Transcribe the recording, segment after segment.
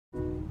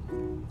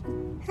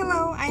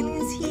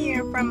Islands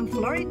here from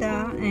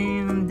Florida,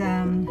 and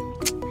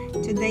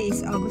today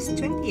is August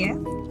 20th,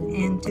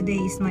 and today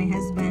is my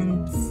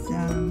husband's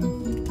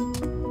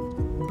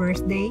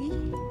birthday,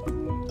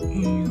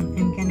 and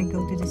I'm gonna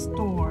go to the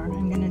store.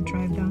 I'm gonna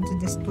drive down to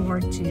the store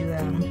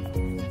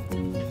to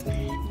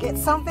get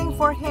something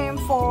for him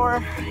for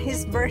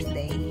his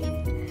birthday.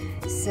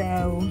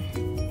 So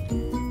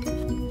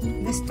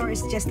the store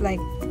is just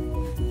like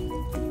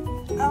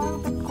a little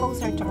bit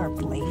closer to our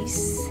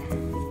place,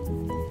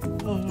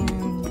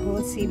 and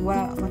we'll see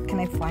what can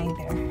I find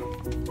there.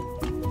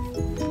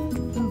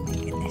 Oh my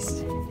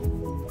goodness,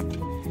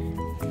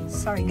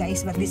 sorry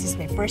guys, but this is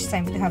my first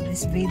time to have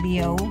this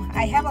video.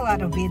 I have a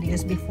lot of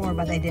videos before,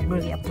 but I didn't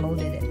really upload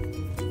it.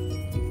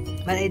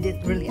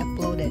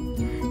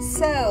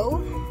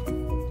 So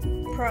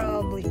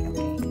probably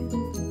okay.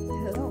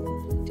 Hello,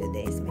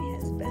 today is my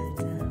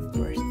husband's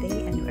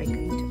birthday, and we're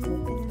going to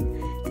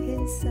open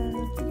his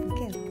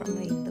gift from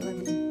my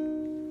beloved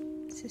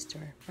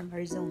sister from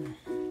Arizona.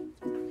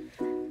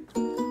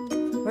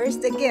 Where's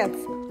the gift?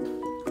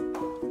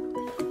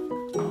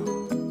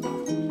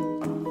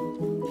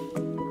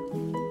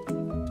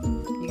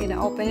 You gonna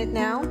open it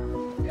now?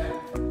 Yeah.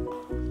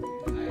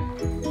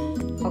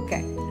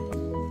 Okay.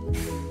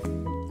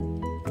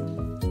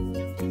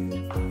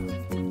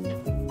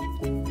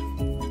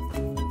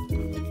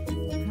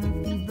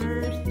 Happy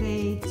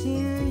birthday to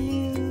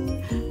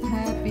you.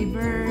 Happy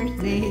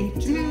birthday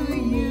to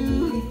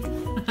you.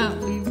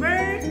 Happy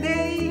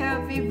birthday,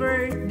 happy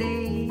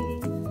birthday.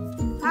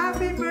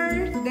 Happy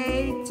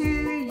birthday to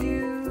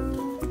you.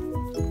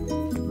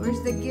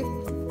 Where's the gift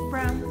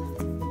from?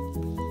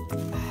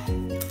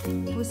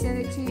 Who sent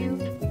it to you?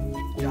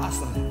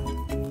 Jocelyn.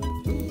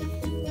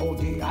 Oh,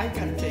 gee, I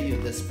gotta tell you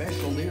the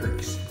special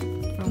lyrics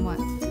From what?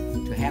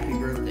 to Happy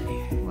Birthday.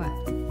 What?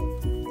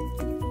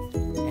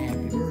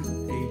 Happy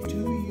birthday to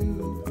you.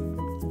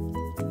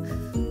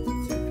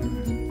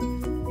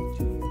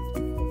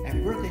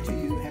 Happy birthday to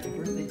you. Happy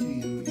birthday to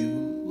you. You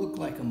look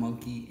like a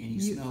monkey and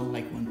you smell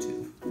like one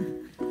too.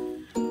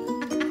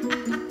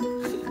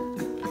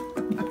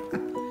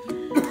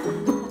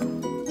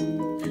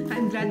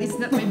 I'm glad it's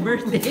not my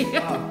birthday.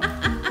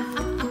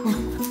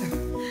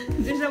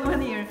 There's a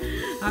one here.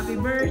 Happy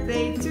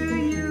birthday to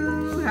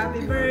you.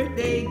 Happy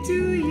birthday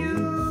to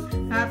you.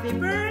 Happy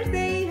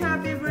birthday,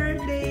 happy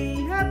birthday,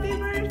 happy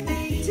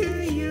birthday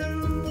to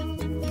you.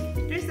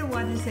 There's the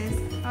one that says,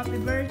 happy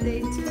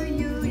birthday to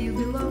you. You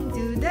belong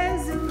to the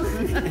zoo.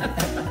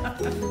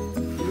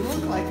 You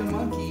look like a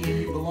monkey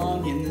and you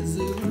belong in the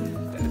zoo.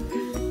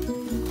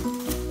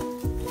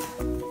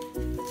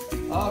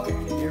 Okay,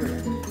 here we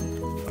go.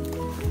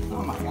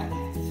 Oh my God.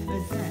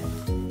 What's that?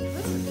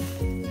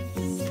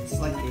 It's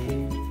like a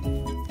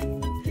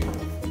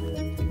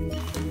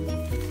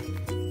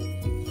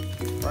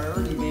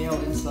priority mail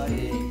inside a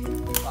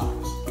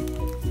box.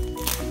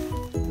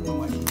 Don't know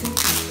what you think.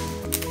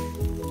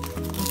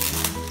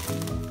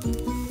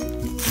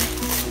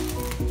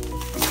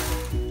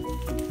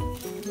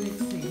 Let's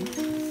see.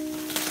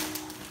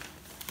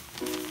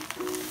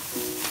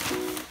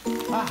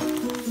 Ah,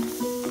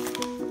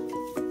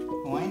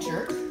 Hawaiian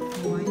shirt.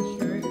 Hawaiian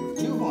shirt.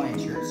 2 Hawaiian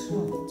shirts.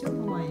 Oh, 2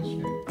 Hawaiian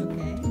shirt.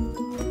 Okay.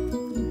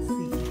 Let's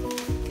see.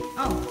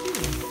 Oh,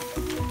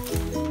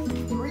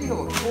 2. 3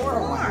 or 4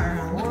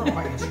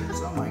 Hawaiian shirts.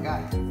 Oh my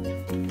God.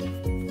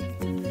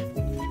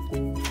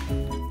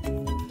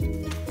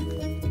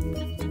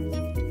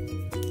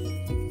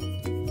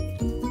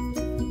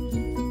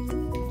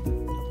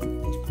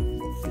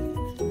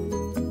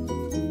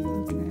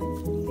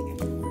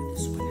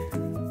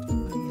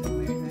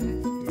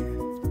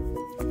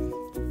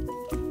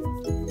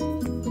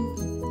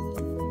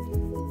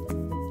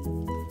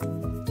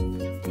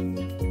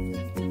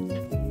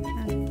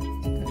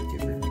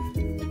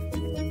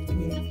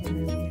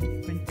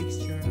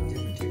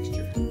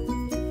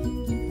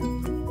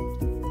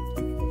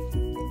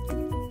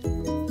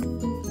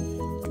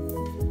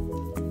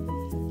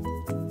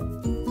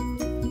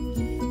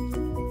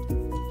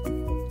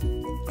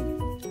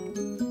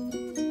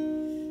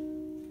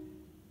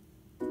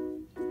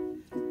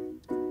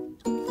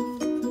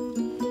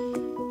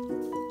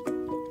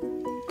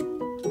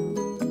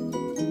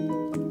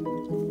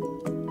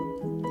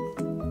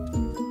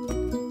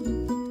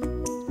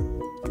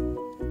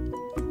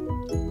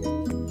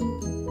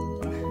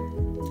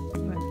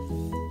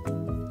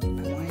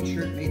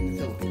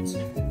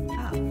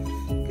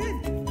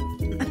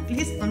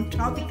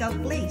 Tropical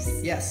place.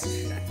 Yes.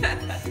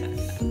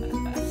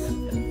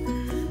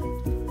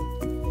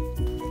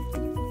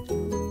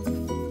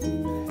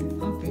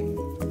 Okay.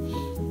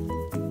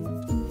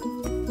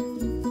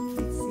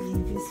 Let's see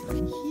this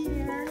one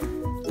here.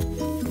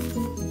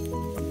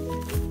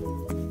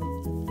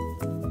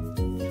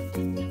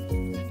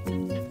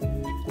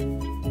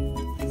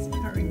 It's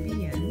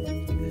Caribbean.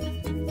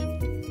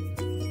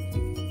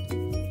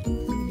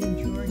 Made in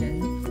Jordan.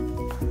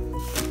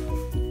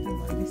 How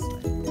about this one?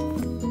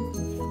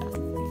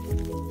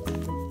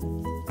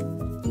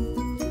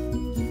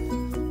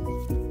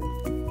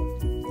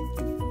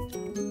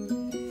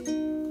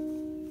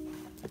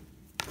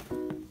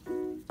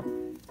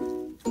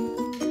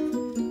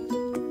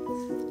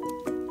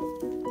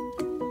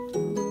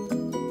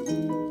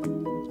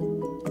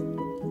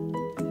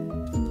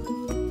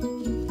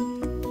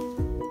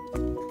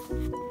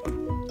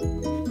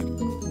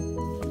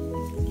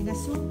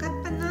 Nasukat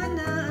pa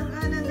Nana ang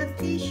anang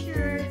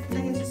t-shirt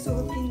dahil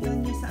susuotin daw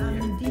niya sa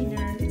aming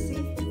dinner. Let's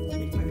see.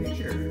 Take my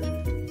picture.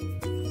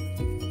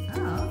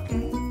 Oh,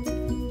 okay.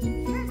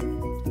 Good.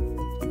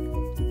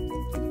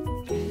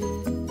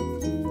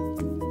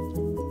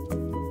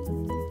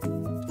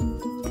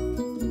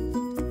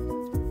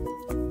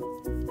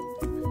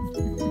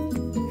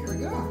 Here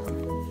we go.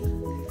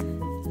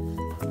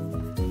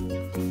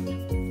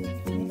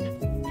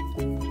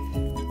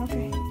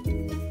 Okay.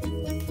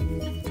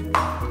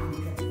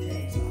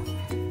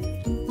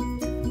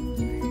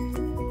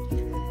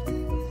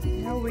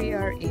 Now we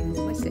are in,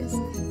 what's this?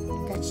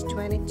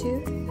 Katch-Twenty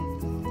Two?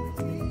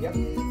 Yep.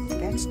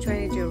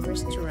 Katch-Twenty Two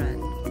Restaurant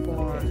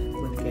for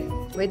With a K.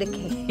 with a K.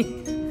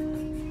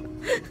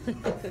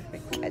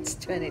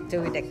 Katch-22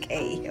 with a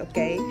K,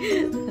 okay?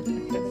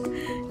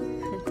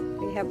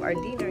 We have our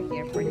dinner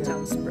here for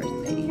Tom's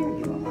birthday. Here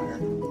you are.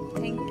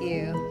 Thank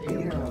you.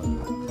 Here.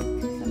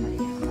 Somebody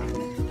has my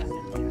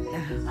stuff in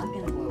there. I'm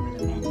gonna go over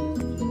the menu.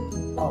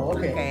 Oh,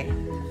 okay. Okay.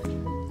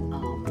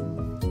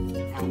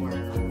 Our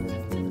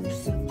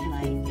soup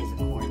tonight is a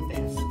corned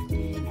bisque,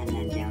 and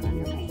then down on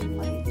your main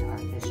plate, our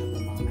fish of the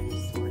moment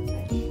is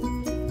swordfish,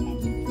 and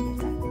you can get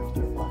that grilled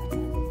or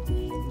blackened.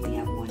 We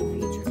have one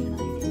feature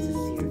tonight. It's a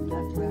seared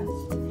duck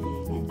breast,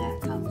 and that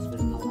comes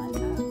with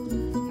polenta,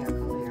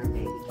 haricot pear,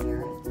 baby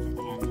carrots,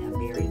 and a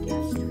berry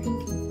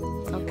gastrique.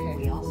 Okay.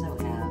 We also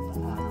have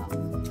a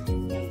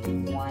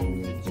wine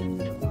feature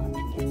for the month.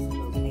 It's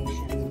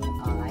Location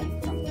I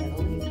from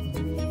Italy,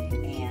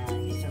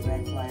 and it's a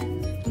red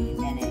blend,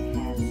 and it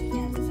has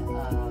hints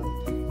of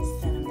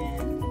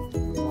cinnamon,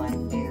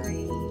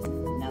 blackberry,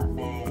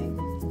 nutmeg.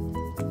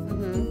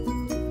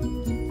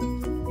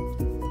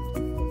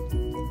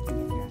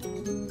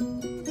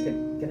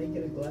 Can I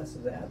get a glass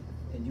of that?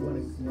 And you want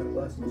a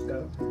glass of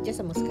Moscato? Just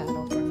a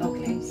Moscato for me,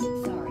 Okay, please.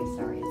 sorry,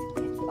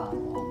 it's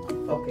bottle only.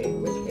 Okay,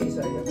 in which case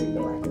I have a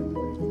blackened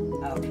for you.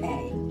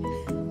 Okay,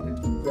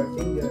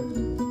 Grafinga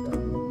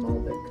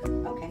Malbec.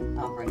 okay,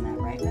 I'll bring that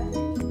right back.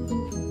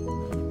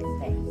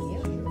 Thank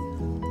you.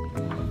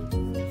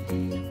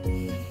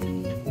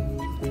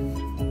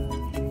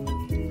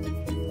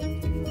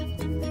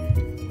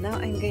 Now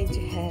I'm going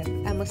to have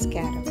a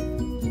Moscato,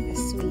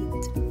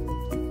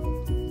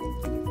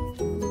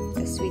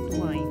 a sweet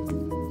wine.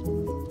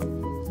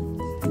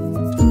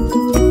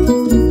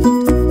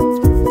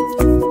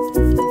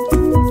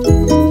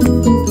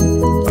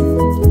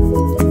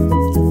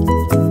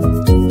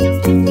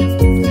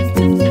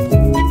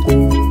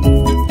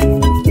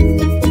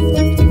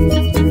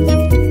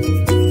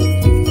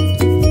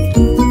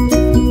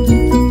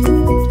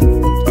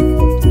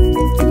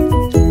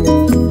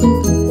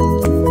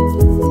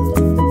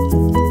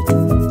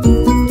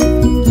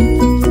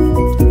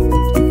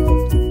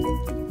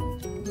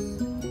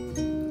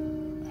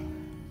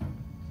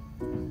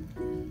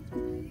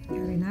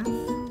 Fair enough.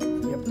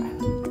 Yep.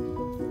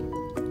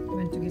 You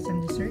want to get some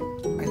dessert?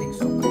 I think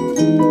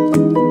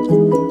so.